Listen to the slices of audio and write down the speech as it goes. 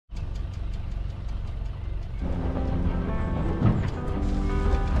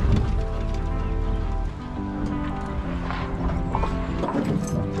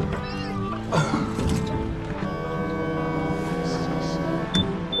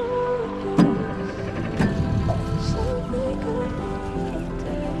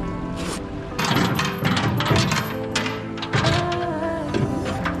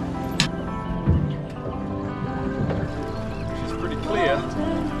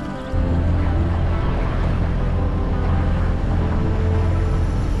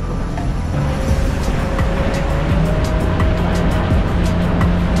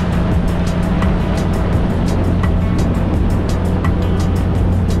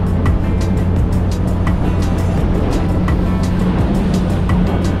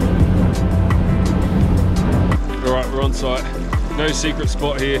site. No secret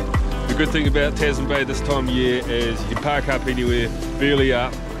spot here. The good thing about Tasman Bay this time of year is you can park up anywhere, burley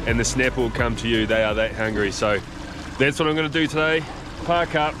up, and the snapper will come to you. They are that hungry. So that's what I'm going to do today.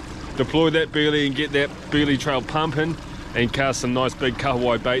 Park up, deploy that burley and get that burley trail pumping and cast some nice big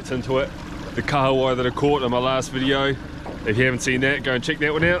kahawai baits into it. The kahawai that I caught in my last video. If you haven't seen that, go and check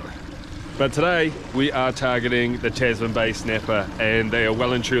that one out. But today we are targeting the Tasman Bay snapper, and they are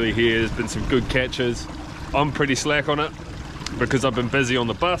well and truly here. There's been some good catches. I'm pretty slack on it because I've been busy on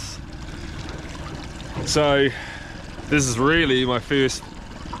the bus. So this is really my first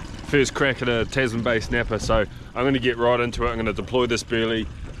crack at a Tasman Bay snapper. So I'm going to get right into it. I'm going to deploy this burley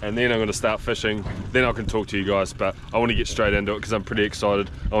and then I'm going to start fishing. Then I can talk to you guys, but I want to get straight into it because I'm pretty excited.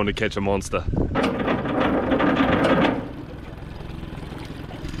 I want to catch a monster.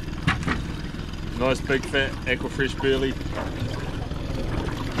 Nice big fat Aquafresh burley.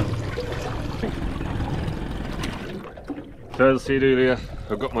 So as I said earlier,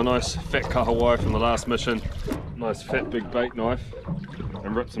 I've got my nice fat kahawai from the last mission. Nice fat big bait knife,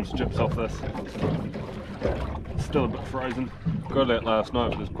 and ripped some strips off this. It's still a bit frozen. Got it out last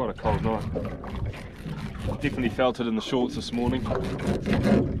night, but it's quite a cold night. Definitely felt it in the shorts this morning.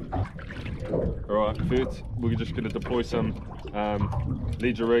 Alright, first we're just going to deploy some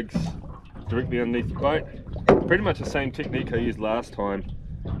leisure rigs directly underneath the boat. Pretty much the same technique I used last time.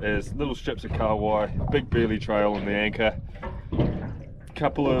 There's little strips of kahawai, big burley trail on the anchor,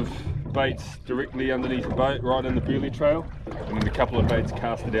 couple of baits directly underneath the boat right in the burley trail, and then a couple of baits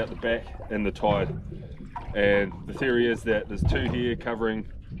casted out the back in the tide. And the theory is that there's two here covering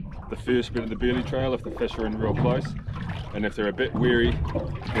the first bit of the burley trail if the fish are in real close, and if they're a bit wary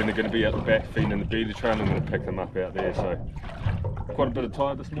then they're going to be out the back feeding in the burley trail, and I'm going to pick them up out there. So quite a bit of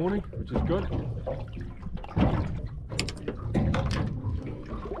tide this morning, which is good.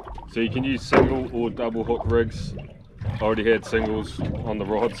 So you can use single or double hook rigs. I already had singles on the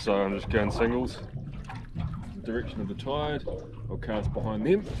rod, so I'm just going singles. Direction of the tide, I'll cast behind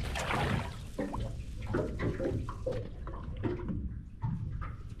them.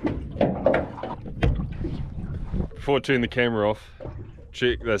 Before I turn the camera off,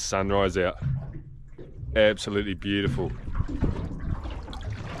 check this sunrise out. Absolutely beautiful.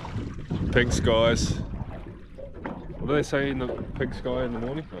 Pink skies. What do they say in the pink sky in the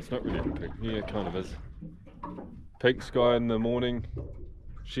morning? No, it's not really pink. Yeah, it kind of is. Pink sky in the morning,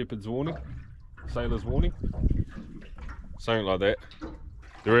 shepherd's warning, sailor's warning, something like that.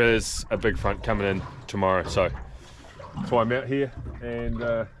 There is a big front coming in tomorrow, so that's why I'm out here,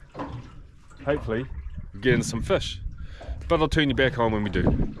 and hopefully getting some fish. But I'll turn you back on when we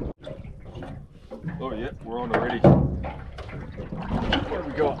do. Oh yeah, we're on already. What have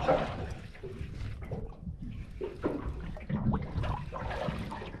we got?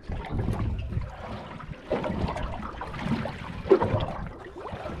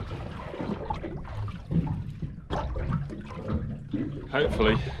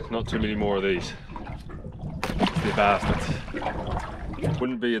 Hopefully not too many more of these. They're bastards.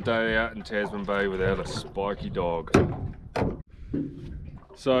 Wouldn't be a day out in Tasman Bay without a spiky dog.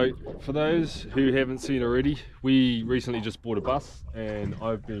 So for those who haven't seen already, we recently just bought a bus, and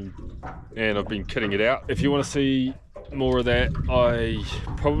I've been kitting it out. If you want to see more of that, I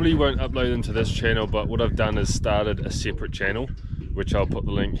probably won't upload into this channel, but what I've done is started a separate channel, which I'll put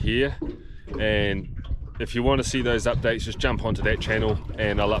the link here. And if you want to see those updates, just jump onto that channel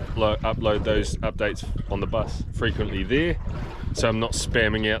and I'll upload those updates on the bus frequently there. So I'm not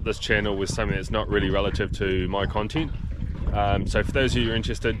spamming out this channel with something that's not really relative to my content. So for those of you who are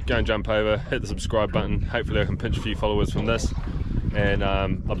interested, go and jump over, hit the subscribe button. Hopefully I can pinch a few followers from this, and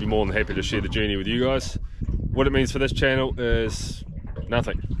I'll be more than happy to share the journey with you guys. What it means for this channel is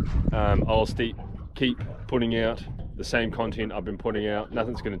nothing. I'll keep putting out the same content I've been putting out.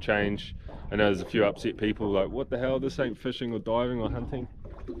 Nothing's going to change. I know there's a few upset people like, what the hell, this ain't fishing or diving or hunting.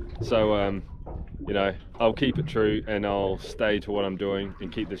 So you know, I'll keep it true and I'll stay to what I'm doing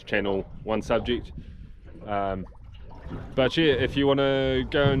and keep this channel one subject. But yeah, if you want to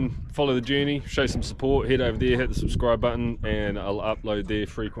go and follow the journey, show some support, head over there, hit the subscribe button, and I'll upload there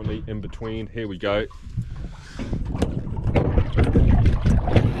frequently in between. Here we go.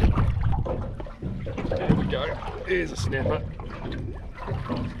 There we go. There's a snapper.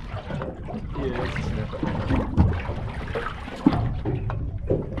 Yeah, that's a snapper.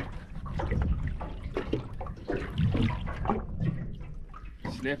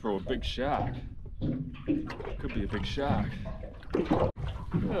 Snapper or a big shark. Could be a big shark.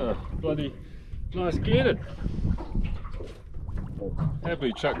 Oh, bloody nice Gurnard.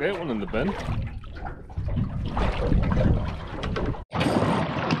 Happily chuck that one in the bin.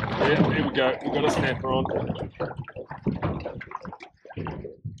 Yeah, there we go. We've got a snapper on.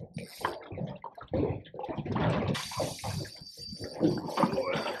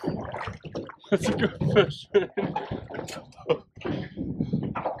 That's a good fish.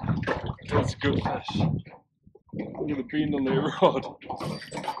 That's a good fish. Look at the bend on that rod.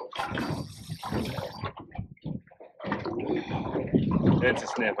 That's a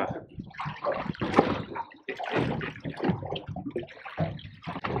snapper.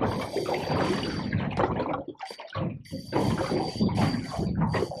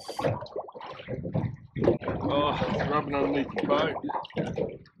 Oh, it's rubbing underneath the boat.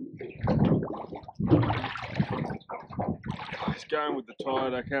 He's going with the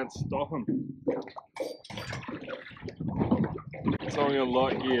tide, I can't stop him. It's only on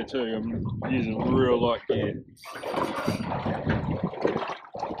light gear too, I'm using real light gear.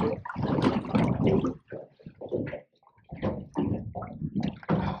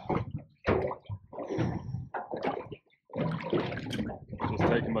 Just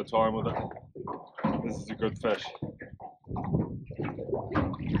taking my time with it. This is a good fish.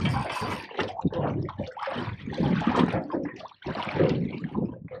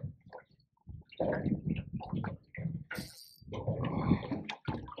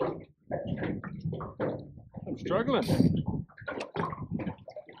 I'm struggling.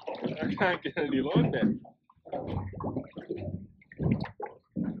 I can't get any line back.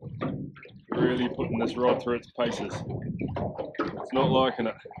 Really putting this rod through its paces. It's not liking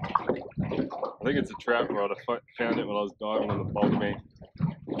it. I think it's a trout rod. I found it when I was diving on the boulder bank.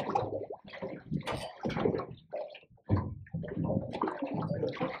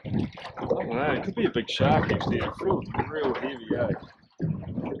 I don't know, it could be a big shark actually. It feels real heavy, eh?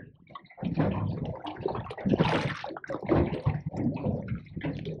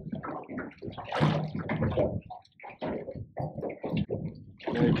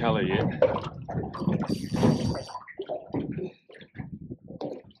 No colour yet.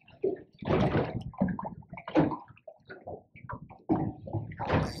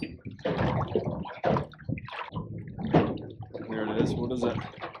 There it is, what is it?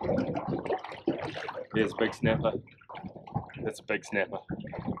 Yeah, it's a big snapper. That's a big snapper.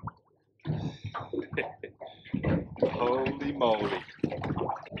 Holy moly.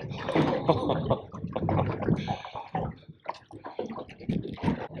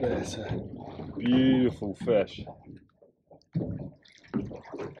 That's a beautiful fish.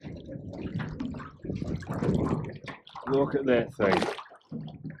 Look at that thing.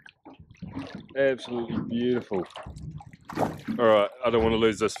 Absolutely beautiful. Alright, I don't want to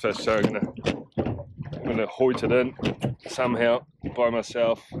lose this fish, so I'm gonna hoist it in somehow by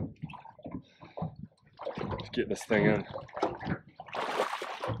myself. Just get this thing in.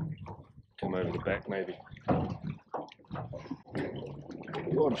 Come over the back maybe.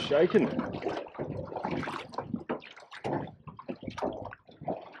 Oh, I'm shaking.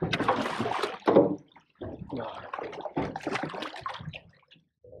 No.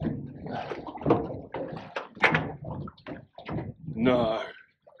 No.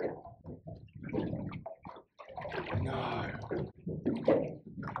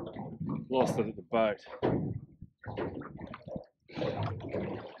 Lost it at the boat.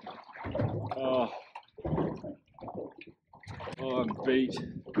 Oh. Oh, I'm beat.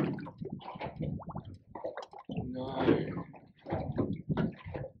 No.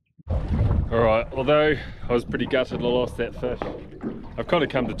 Alright, although I was pretty gutted I lost that fish, I've kind of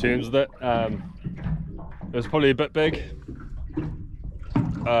come to terms with it. It was probably a bit big.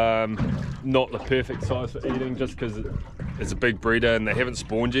 Not the perfect size for eating just because it's a big breeder and they haven't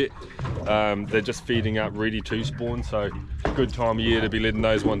spawned yet. They're just feeding up ready to spawn, so good time of year to be letting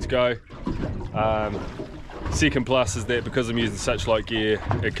those ones go. Second plus is that because I'm using such light gear,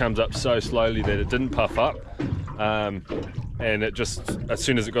 it comes up so slowly that it didn't puff up, and it just, as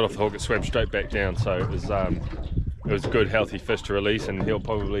soon as it got off the hook, it swam straight back down. So it was a good healthy fish to release, and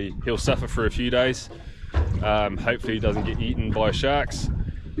he'll suffer for a few days. Hopefully he doesn't get eaten by sharks,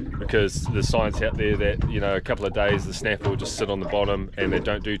 because there's science out there that, you know, a couple of days the snapper will just sit on the bottom and they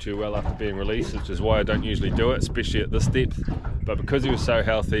don't do too well after being released, which is why I don't usually do it, especially at this depth. But because he was so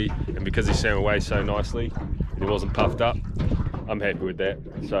healthy and because he swam away so nicely, he wasn't puffed up, I'm happy with that.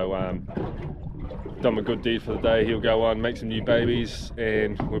 So done a good deed for the day. He'll go on, make some new babies,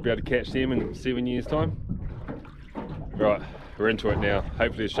 and we'll be able to catch them in 7 years time. Right, we're into it now.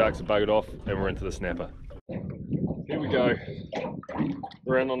 Hopefully the sharks are buggered off and we're into the snapper. Here we go.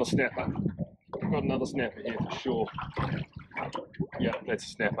 We're in on a snapper. We've got another snapper here for sure. Yeah, that's a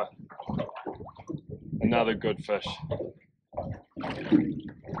snapper. Another good fish. I'm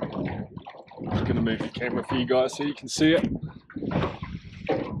just going to move the camera for you guys so you can see it.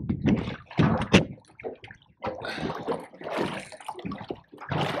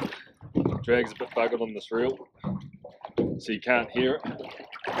 Drag's a bit buggered on this reel, so you can't hear it.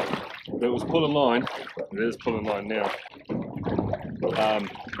 If it was pulling line, it is pulling line now.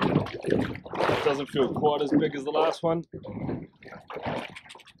 It doesn't feel quite as big as the last one.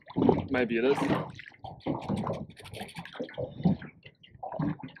 Maybe it is.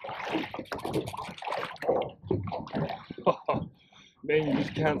 Oh, man, you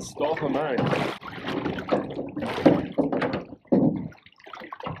just can't stop him, eh?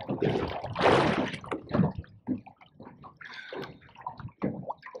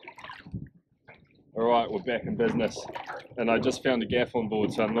 Alright, we're back in business. And I just found a gaff on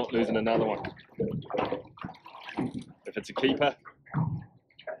board, so I'm not losing another one. If it's a keeper,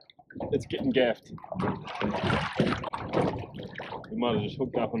 it's getting gaffed. We might have just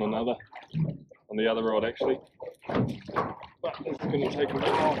hooked up on another, on the other rod actually. But it's going to take a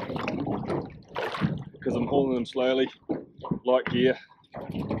while because I'm hauling them slowly, light gear,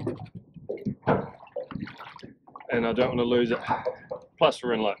 and I don't want to lose it. Plus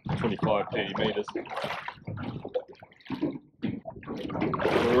we're in like 25-30 metres.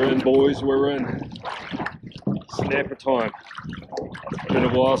 We're in, boys, we're in. Snapper time. It's been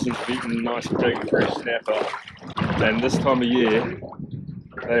a while since we've eaten a nice big fresh snapper, and this time of year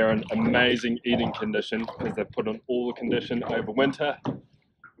they are in amazing eating condition because they've put on all the condition over winter,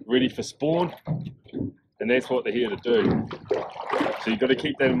 ready for spawn, and that's what they're here to do. So you've got to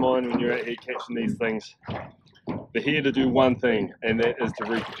keep that in mind when you're out here catching these things. They're here to do one thing, and that is to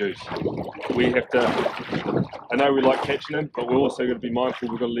reproduce. We have to, I know we like catching them, but we're also going to be mindful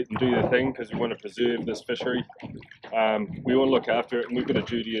we've got to let them do their thing because we want to preserve this fishery. We want to look after it, and we've got a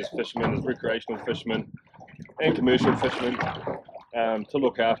duty as fishermen, as recreational fishermen and commercial fishermen, to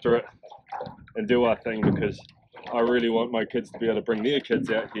look after it and do our thing, because I really want my kids to be able to bring their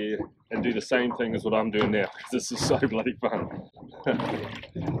kids out here and do the same thing as what I'm doing now, because this is so bloody fun.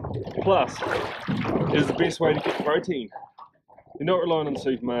 Plus, it's the best way to get protein. You're not relying on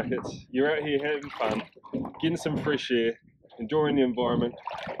supermarkets, you're out here having fun, getting some fresh air, enjoying the environment,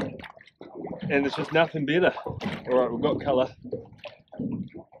 and there's just nothing better. Alright, we've got colour,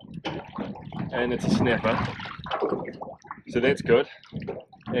 and it's a snapper, so that's good,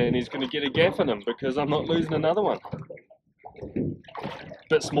 and he's going to get a gaff in him because I'm not losing another one.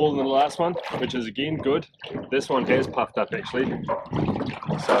 Bit smaller than the last one, which is again good. This one has puffed up actually,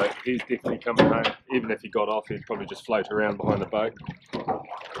 so he's definitely coming home. Even if he got off, he'd probably just float around behind the boat,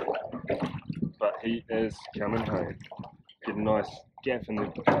 but he is coming home. Get a nice gaff in the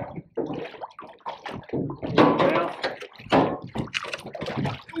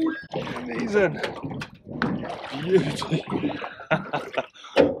and he's in. Beauty.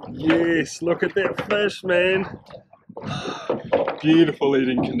 Yes, look at that fish, man. Beautiful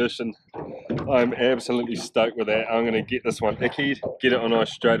eating condition. I'm absolutely stoked with that. I'm going to get this one ickied, get it on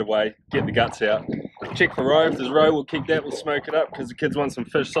ice straight away, get the guts out, check for roe. If there's roe, we'll keep that, we'll smoke it up because the kids want some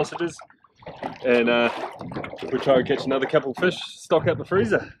fish sausages, and we'll try and catch another couple of fish, stock up the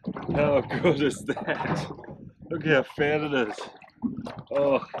freezer. How good is that? Look how fat it is.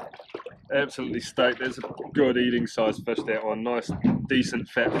 Oh, absolutely stoked. There's a good eating size fish, that one. Nice decent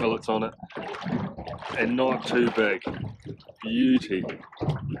fat fillets on it and not too big. Beauty.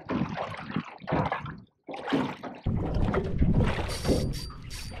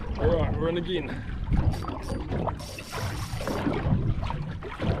 Alright, we're in again.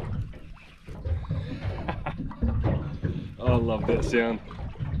 Oh, I love that sound.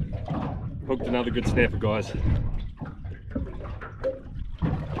 Hooked another good snapper, guys.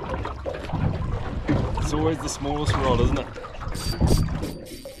 It's always the smallest rod, isn't it?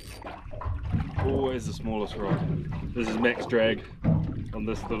 Always the smallest rod. This is max drag on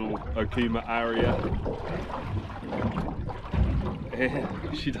this little Okuma area.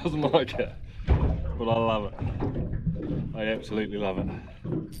 And she doesn't like it, but I love it. I absolutely love it.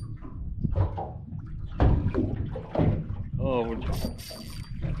 Oh,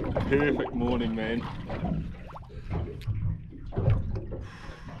 perfect morning, man.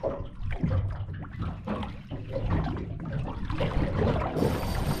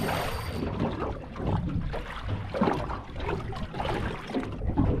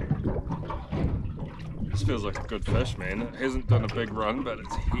 This feels like a good fish, man. It hasn't done a big run, but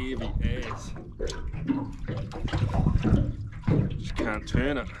it's heavy as. Just can't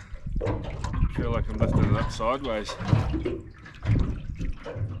turn it. I feel like I'm lifting it up sideways.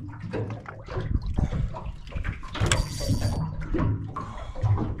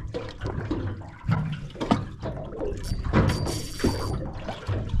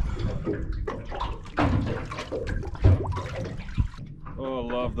 Oh, I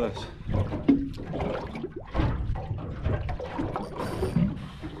love this.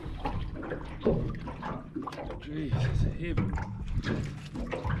 Jeez, it's heavy.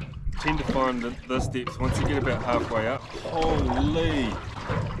 tend to find that this depth, once you get about halfway up, holy!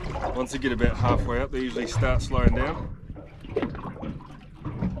 Once you get about halfway up, they usually start slowing down.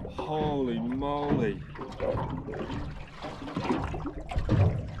 Holy moly!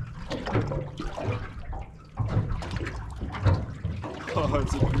 Oh,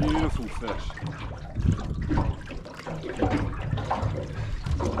 it's a beautiful fish.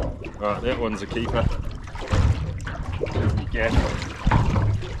 Right, that one's a keeper. There's the gap.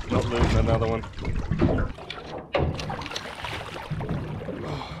 Not losing another one.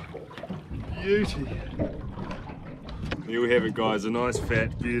 Oh, beauty. Here we have it, guys. A nice,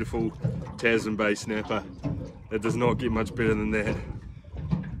 fat, beautiful Tasman Bay snapper. It does not get much better than that.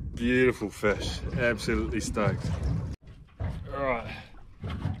 Beautiful fish. Absolutely stoked. Alright.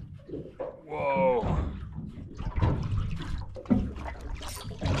 Whoa.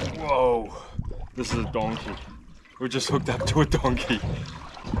 Whoa. This is a donkey. We just hooked up to a donkey.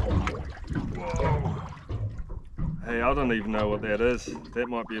 Whoa. Hey, I don't even know what that is. That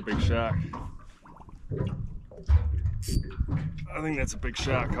might be a big shark. I think that's a big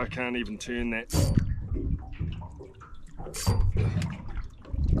shark. I can't even turn that.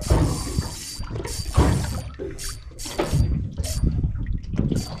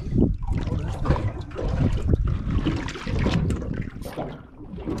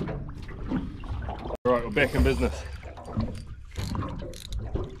 Right, we're back in business.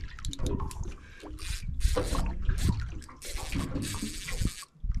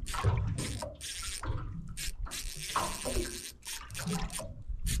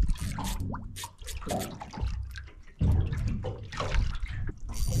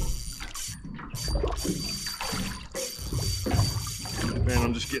 Man,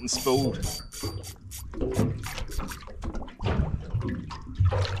 I'm just getting spooled.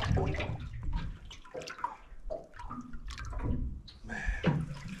 Man,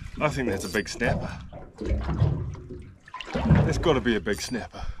 I think that's a big snapper. That's got to be a big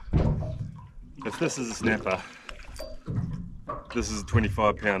snapper. If this is a snapper, this is a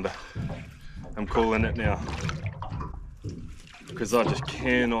 25 pounder. I'm calling it now. Because I just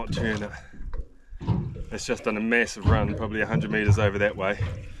cannot turn it. It's just done a massive run, probably 100 meters over that way.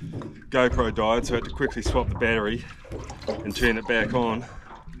 GoPro died, so I had to quickly swap the battery and turn it back on.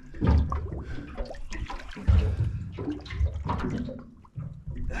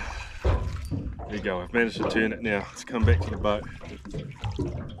 There you go, I've managed to turn it now. Let's come back to the boat.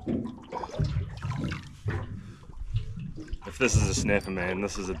 If this is a snapper, man,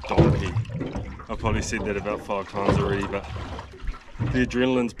 this is a donkey. I've probably said that about 5 times already, but the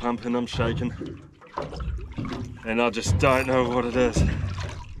adrenaline's pumping, I'm shaking. And I just don't know what it is.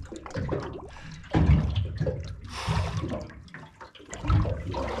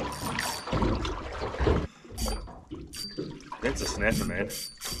 That's a snapper, man.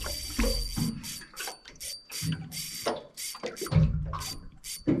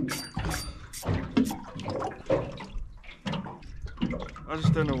 I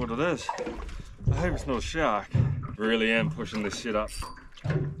just don't know what it is. I hope it's not a shark. I really am pushing this shit up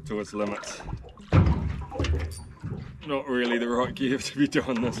to its limits. Not really the right gear to be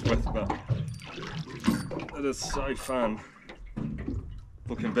doing this with, but it is so fun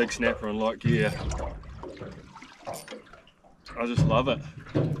looking big snapper in light gear. I just love it.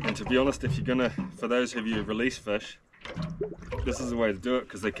 And to be honest, if you're gonna, for those of you who release fish, this is the way to do it,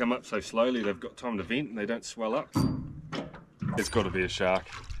 because they come up so slowly, they've got time to vent and they don't swell up. It's got to be a shark.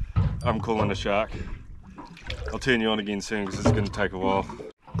 I'm calling a shark. I'll turn you on again soon because it's going to take a while.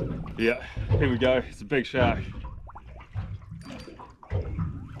 Yeah, here we go. It's a big shark.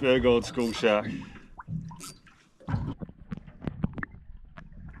 Big old school shark.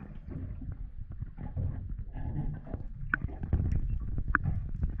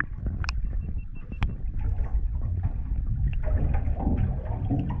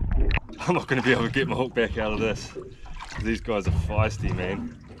 I'm not going to be able to get my hook back out of this. These guys are feisty,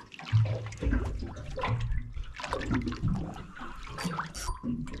 man.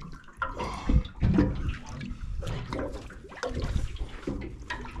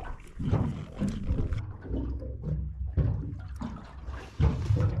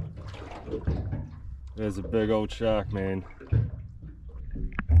 There's a big old shark, man.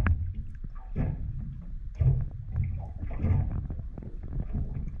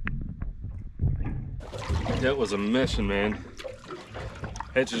 That was a mission, man.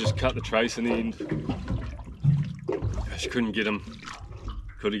 Had to just cut the trace in the end. I just couldn't get him.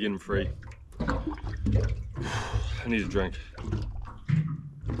 Couldn't get him free. I need a drink.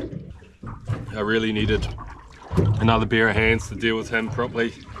 I really needed another pair of hands to deal with him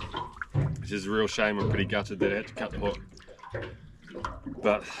properly, which is a real shame. I'm pretty gutted that I had to cut the hook.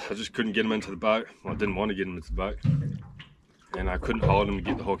 but I just couldn't get him into the boat. Well, I didn't want to get him into the boat, and I couldn't hold him to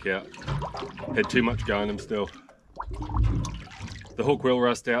get the hook out. Had too much going him still. The hook will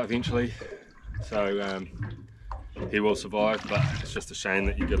rust out eventually, so he will survive, but it's just a shame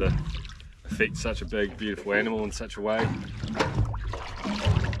that you've got to affect such a big, beautiful animal in such a way.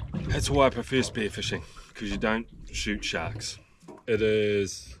 That's why I prefer spearfishing, because you don't shoot sharks. It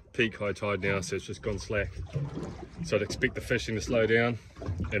is peak high tide now, so it's just gone slack. So I'd expect the fishing to slow down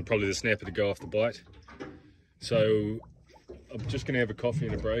and probably the snapper to go off the bite. So I'm just going to have a coffee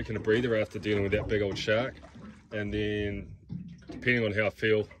and a break and a breather after dealing with that big old shark. And then, depending on how I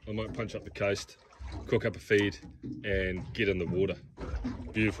feel, I might punch up the coast, cook up a feed and get in the water.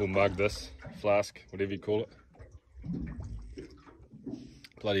 Beautiful mug, this flask, whatever you call it.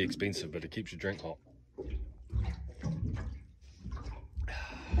 Bloody expensive, but it keeps your drink hot.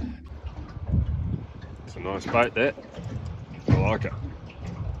 It's a nice bait, that. I like it.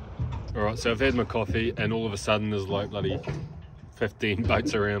 Alright, so I've had my coffee and all of a sudden there's like bloody 15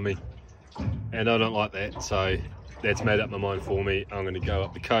 boats around me. And I don't like that, so that's made up my mind for me. I'm going to go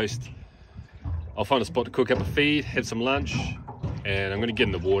up the coast. I'll find a spot to cook up a feed, have some lunch, and I'm going to get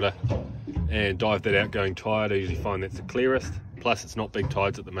in the water and dive that outgoing tide. I usually find that's the clearest. Plus it's not big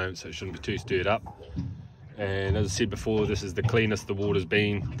tides at the moment, so it shouldn't be too stirred up. And as I said before, this is the cleanest the water's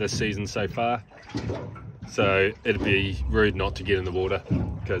been this season so far. So it'd be rude not to get in the water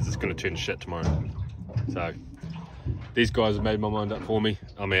because it's going to turn to shit tomorrow. So these guys have made my mind up for me.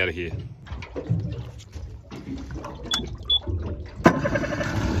 I'm out of here.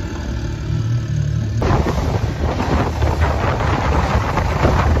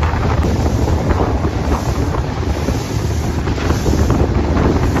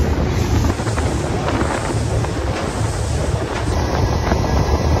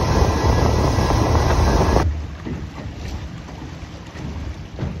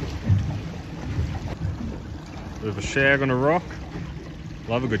 Bit of a shag on a rock.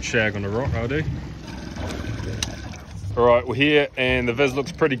 Love a good shag on a rock, I do. Alright, we're here and the viz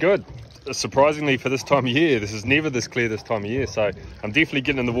looks pretty good. Surprisingly for this time of year, this is never this clear this time of year, so I'm definitely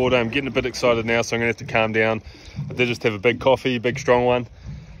getting in the water. I'm getting a bit excited now, so I'm going to have to calm down. I did just have a big coffee, big strong one.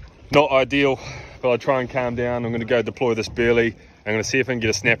 Not ideal, but I'll try and calm down. I'm going to go deploy this burley. I'm going to see if I can get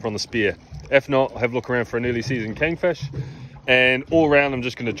a snapper on the spear. If not, I'll have a look around for an early season kingfish. And all around, I'm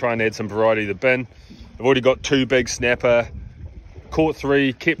just going to try and add some variety to the bin. I've already got 2 big snapper, caught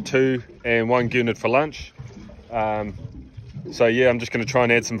 3, kept 2, and 1 Gurnard for lunch. So yeah, I'm just going to try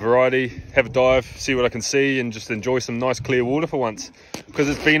and add some variety, have a dive, see what I can see, and just enjoy some nice clear water for once, because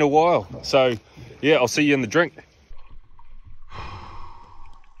it's been a while. So yeah, I'll see you in the drink.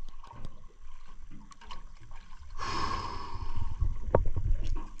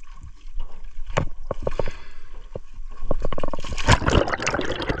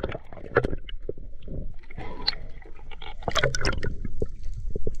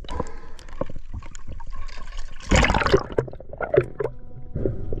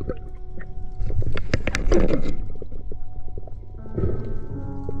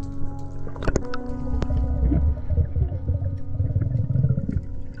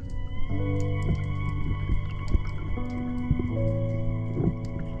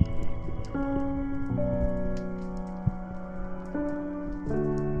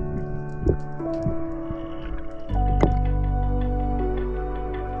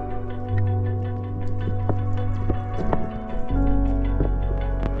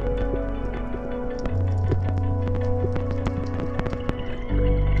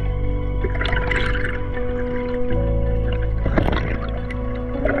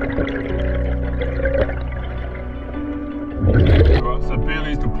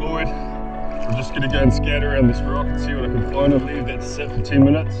 Going to go and scatter around this rock and see what I can find. I'll leave that to sit for 10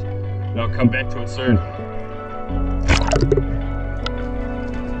 minutes and I'll come back to it soon.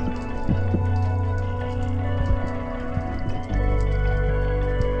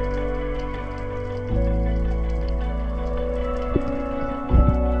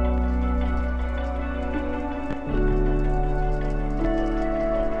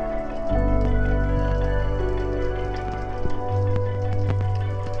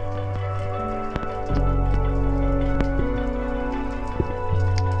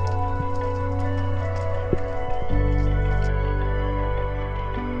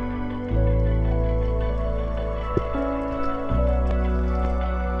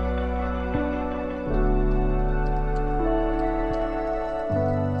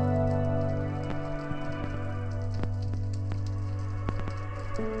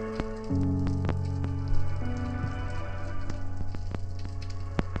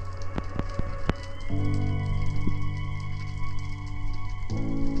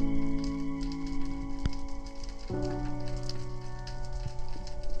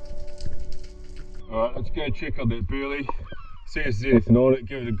 Alright, let's go check on that burley, see if there's anything on it,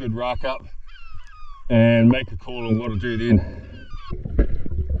 give it a good rack up and make a call on what to do then.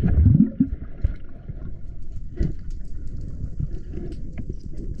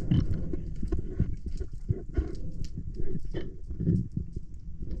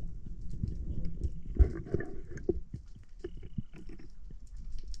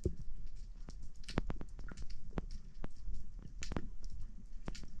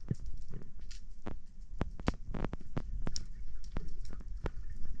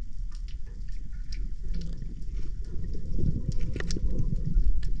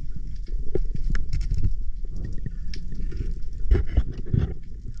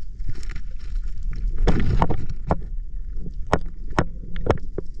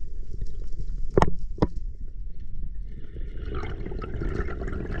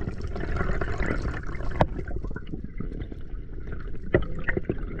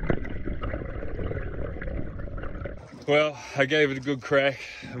 Well, I gave it a good crack.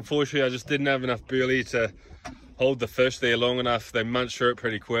 Unfortunately, I just didn't have enough burley to hold the fish there long enough. They munched through it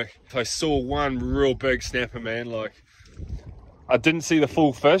pretty quick. I saw one real big snapper, man. Like, I didn't see the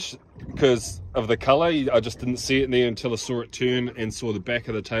full fish because of the colour. I just didn't see it in there until I saw it turn and saw the back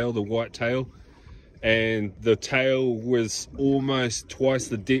of the tail, the white tail. And the tail was almost twice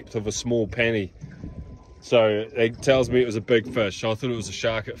the depth of a small panny. So it tells me it was a big fish. I thought it was a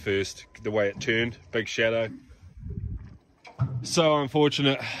shark at first, the way it turned, big shadow. So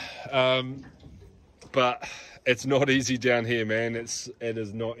unfortunate, but it's not easy down here, man. It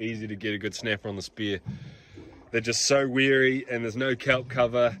is not easy to get a good snapper on the spear. They're just so weary and there's no kelp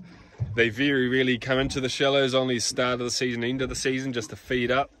cover. They very rarely come into the shallows, only start of the season, end of the season, just to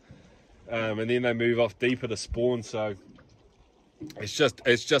feed up, and then they move off deeper to spawn. So it's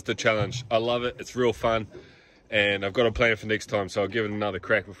just a challenge. I love it. It's real fun, and I've got a plan for next time, so I'll give it another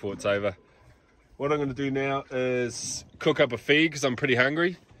crack before it's over. What I'm going to do now is cook up a feed because I'm pretty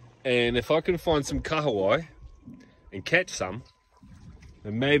hungry, and if I can find some kahawai and catch some,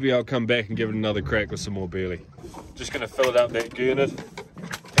 then maybe I'll come back and give it another crack with some more burley. Just going to fill it up that Gurnard,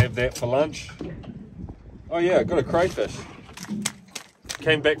 have that for lunch. Oh yeah, I got a crayfish.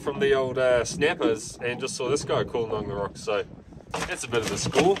 Came back from the old snappers and just saw this guy crawling along the rocks, so that's a bit of a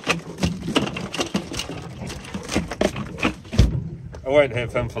score. I won't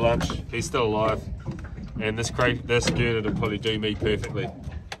have him for lunch, he's still alive, and this Gurnard will probably do me perfectly.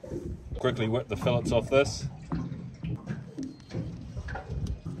 Quickly whip the fillets off this.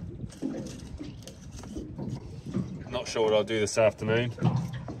 Not sure what I'll do this afternoon.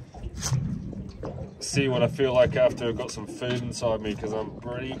 See what I feel like after I've got some food inside me, because I'm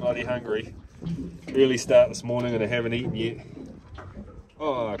pretty bloody hungry. Early start this morning and I haven't eaten yet.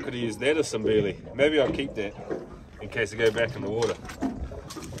 Oh, I could have used that as some burley. Maybe I'll keep that in case I go back in the water.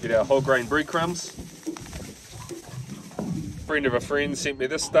 Get our whole grain breadcrumbs. Friend of a friend sent me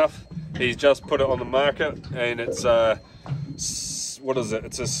this stuff. He's just put it on the market, and it's what is it?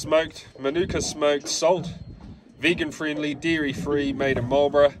 It's a smoked, Manuka smoked salt, vegan friendly, dairy free, made in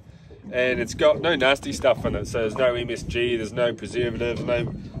Marlborough, and it's got no nasty stuff in it. So there's no MSG, there's no preservatives,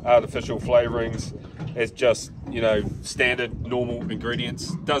 no artificial flavourings. It's just, you know, standard normal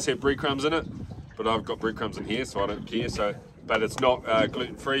ingredients. It does have breadcrumbs in it, but I've got breadcrumbs in here, so I don't care. So, but it's not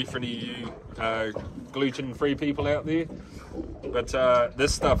gluten-free for any of you gluten-free people out there. But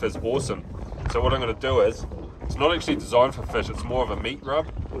this stuff is awesome. So what I'm going to do is, it's not actually designed for fish. It's more of a meat rub,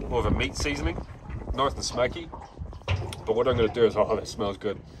 more of a meat seasoning, nice and smoky. But what I'm going to do is, oh, that smells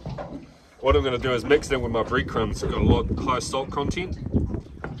good. What I'm going to do is mix it in with my breadcrumbs. It's got a lot high salt content.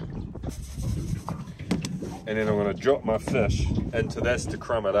 And then I'm going to drop my fish into this to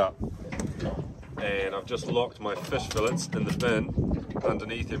crumb it up. And I've just locked my fish fillets in the bin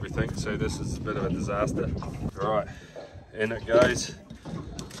underneath everything, so this is a bit of a disaster. Right, in it goes.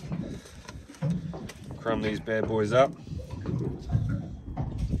 Crumb these bad boys up.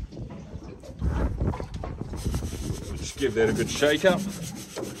 We'll just give that a good shake up.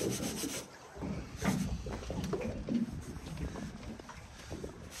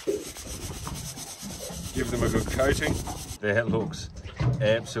 Give them a good coating. That looks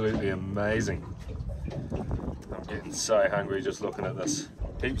absolutely amazing. I'm getting so hungry just looking at this.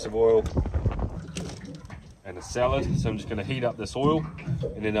 Heaps of oil and a salad. So I'm just going to heat up this oil,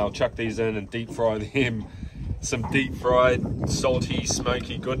 and then I'll chuck these in and deep fry them. Some deep fried, salty,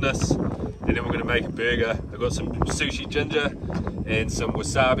 smoky goodness. And then we're going to make a burger. I've got some sushi ginger and some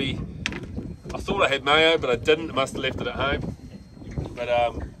wasabi. I thought I had mayo, but I didn't. I must have left it at home. But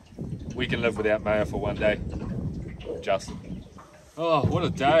we can live without mayo for one day. Just. Oh, what a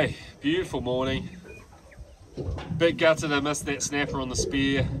day. Beautiful morning. Bit gutted I missed that snapper on the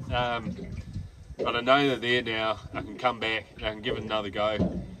spear. But I know they're there now. I can come back and I can give it another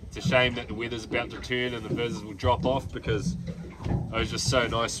go. It's a shame that the weather's about to turn and the visitors will drop off, because it was just so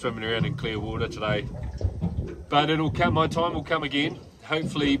nice swimming around in clear water today. But it'll come, my time will come again,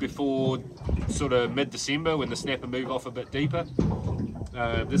 hopefully before sort of mid-December, when the snapper move off a bit deeper.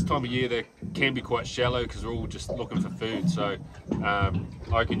 This time of year they can be quite shallow because we're all just looking for food, so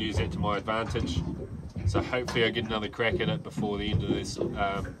I can use that to my advantage. So hopefully I get another crack at it before the end of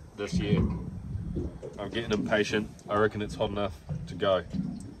this year. I'm getting impatient. I reckon it's hot enough to go.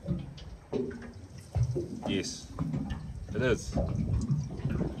 Yes, it is.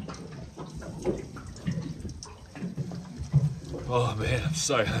 Oh man, I'm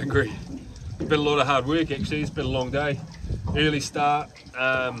so hungry. It's been a lot of hard work actually. It's been a long day. Early start,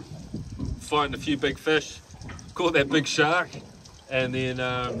 fighting a few big fish, caught that big shark, and then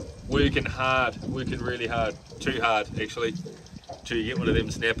working really hard, too hard actually, to get one of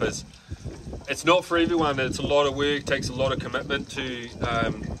them snappers. It's not for everyone. It's a lot of work, takes a lot of commitment to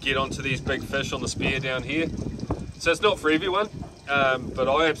get onto these big fish on the spear down here. So it's not for everyone, but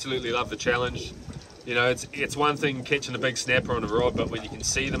I absolutely love the challenge. You know, it's one thing catching a big snapper on a rod, but when you can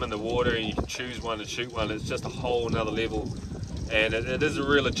see them in the water and you can choose one and shoot one, it's just a whole nother level. And it is a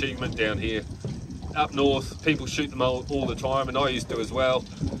real achievement down here. Up north, people shoot them all the time, and I used to as well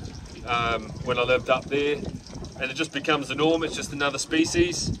when I lived up there. And it just becomes the norm. It's just another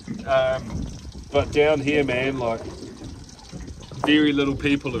species. But down here, man, like, very little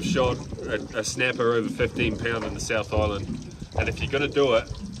people have shot a snapper over 15 pound in the South Island. And if you're going to do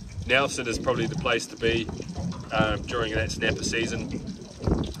it, Nelson is probably the place to be during that snapper season.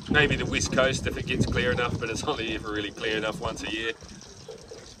 Maybe the west coast if it gets clear enough, but it's only ever really clear enough once a year.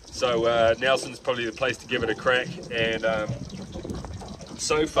 So Nelson's probably the place to give it a crack, and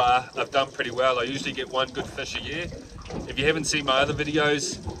so far I've done pretty well. I usually get one good fish a year. If you haven't seen my other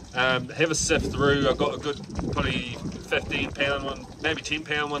videos, have a sift through. I got a good probably 15 pound one, maybe 10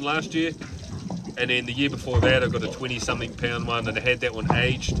 pound one last year. And then the year before that I got a 20 something pound one, and I had that one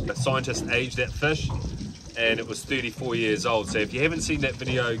aged. A scientist aged that fish and it was 34 years old. So if you haven't seen that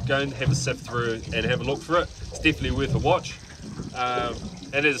video, go and have a sift through and have a look for it. It's definitely worth a watch.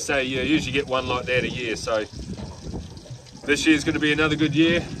 And as I say, you usually get one like that a year. So this year's going to be another good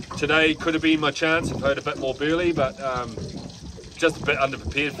year. Today could have been my chance if I had a bit more burley, but just a bit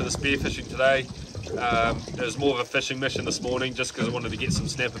underprepared for the spearfishing today. It was more of a fishing mission this morning just because I wanted to get some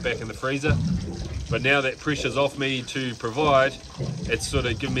snapper back in the freezer. But now that pressure's off me to provide, it's sort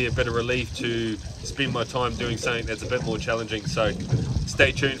of given me a bit of relief to spend my time doing something that's a bit more challenging. So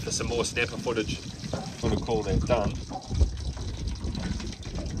stay tuned for some more snapper footage. I'm going to call that done.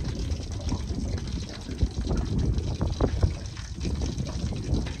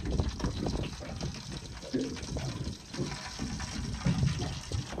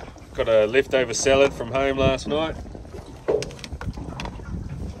 Got a leftover salad from home last night.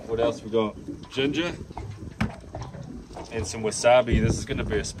 What else we got? Ginger and some wasabi. This is going to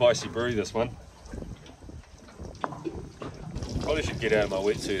be a spicy brew, this one. Probably should get out of my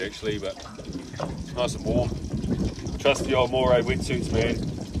wetsuit actually, but it's nice and warm. Trust the old Moray wetsuits, man.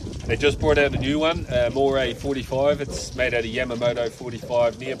 They just brought out a new one, Moray 45. It's made out of Yamamoto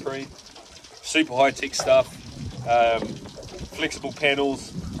 45 neoprene. Super high-tech stuff. Flexible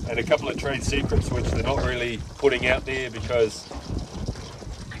panels and a couple of trade secrets which they're not really putting out there because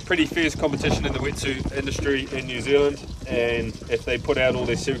pretty fierce competition in the wetsuit industry in New Zealand, and if they put out all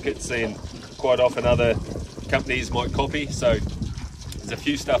their secrets then quite often other companies might copy. So there's a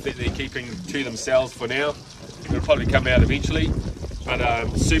few stuff that they're keeping to themselves for now. It'll probably come out eventually, but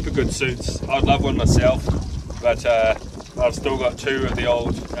super good suits. I'd love one myself, but I've still got two of the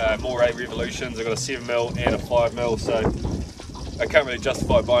old Moray Revolutions. I've got a 7mm and a 5mm, so I can't really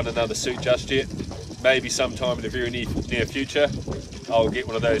justify buying another suit just yet. Maybe sometime in the very near future I'll get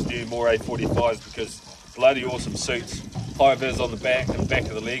one of those new Moray 45s because bloody awesome suits. High vis on the back and back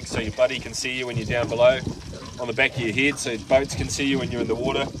of the legs so your buddy can see you when you're down below. On the back of your head so boats can see you when you're in the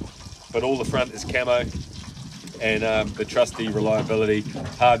water. But all the front is camo and the trusty reliability,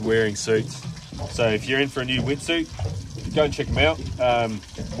 hard wearing suits. So if you're in for a new wetsuit, go and check them out.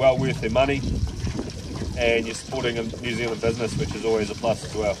 Well worth their money. And you're supporting a New Zealand business, which is always a plus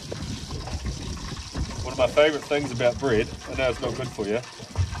as well. One of my favourite things about bread, I know it's not good for you,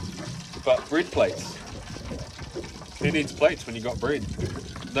 but bread plates. Who needs plates when you got bread?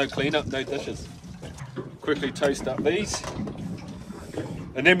 No cleanup, no dishes. Quickly toast up these,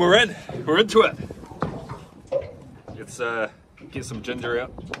 and then we're into it. Let's get some ginger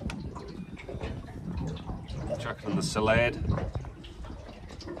out. Chuck it in the salad.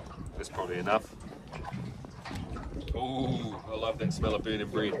 That's probably enough. Ooh, I love that smell of burning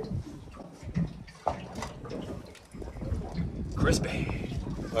bread. crispy.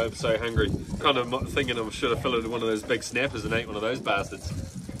 I'm so hungry. Kind of thinking I should have filled one of those big snappers and ate one of those bastards.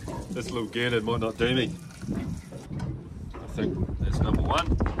 This little Gurnard might not do me. I think that's number one.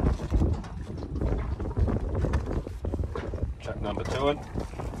 Chuck number two in.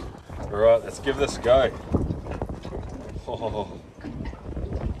 Alright, let's give this a go. Oh,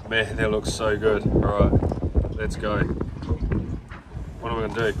 man, that looks so good. Alright, let's go. What am I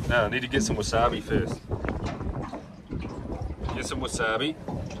going to do? Now I need to get some wasabi first. Get some wasabi.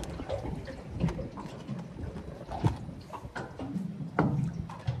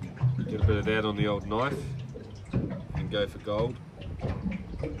 Get a bit of that on the old knife and go for gold.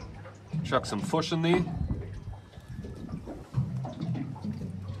 Chuck some fish in there.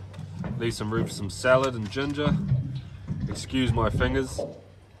 Leave some room for some salad and ginger. Excuse my fingers.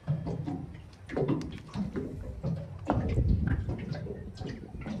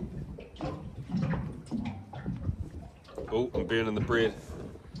 Oh, I'm burning the bread.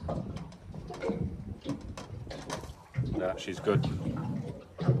 Nah, she's good.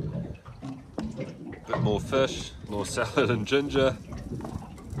 Bit more fish, more salad and ginger.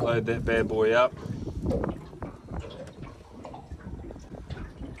 Load that bad boy up.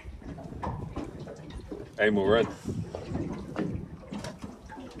 And we're in.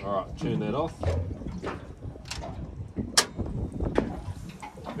 Alright, turn that off.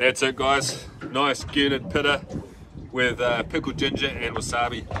 That's it, guys. Nice Gurnard pitta with pickled ginger and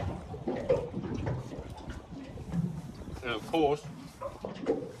wasabi. And of course,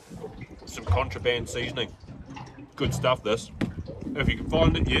 some contraband seasoning. Good stuff, this. If you can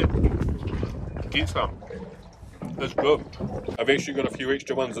find it yet, get some. It's good. I've actually got a few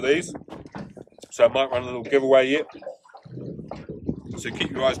extra ones of these, so I might run a little giveaway yet. So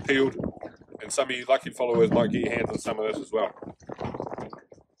keep your eyes peeled, and some of you lucky followers might get your hands on some of this as well.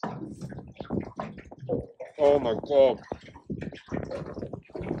 Oh my god.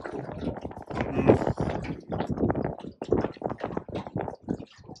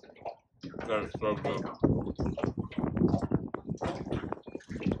 That is so good.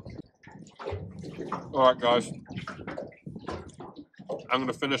 Alright guys, I'm going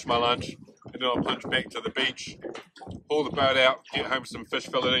to finish my lunch and then I'll plunge back to the beach, pull the boat out, get home some fish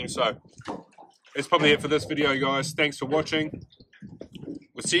filleting. So that's probably it for this video, guys. Thanks for watching.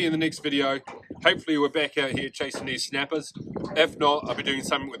 We'll see you in the next video. Hopefully we're back out here chasing these snappers. If not, I'll be doing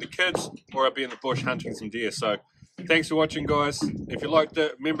something with the kids, or I'll be in the bush hunting some deer. So thanks for watching, guys. If you liked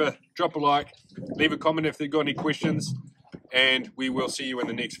it, remember, drop a like, leave a comment if you've got any questions, and we will see you in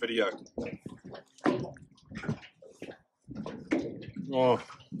the next video. Oh,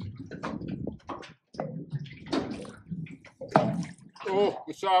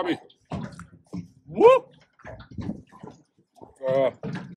 wasabi. Whoop!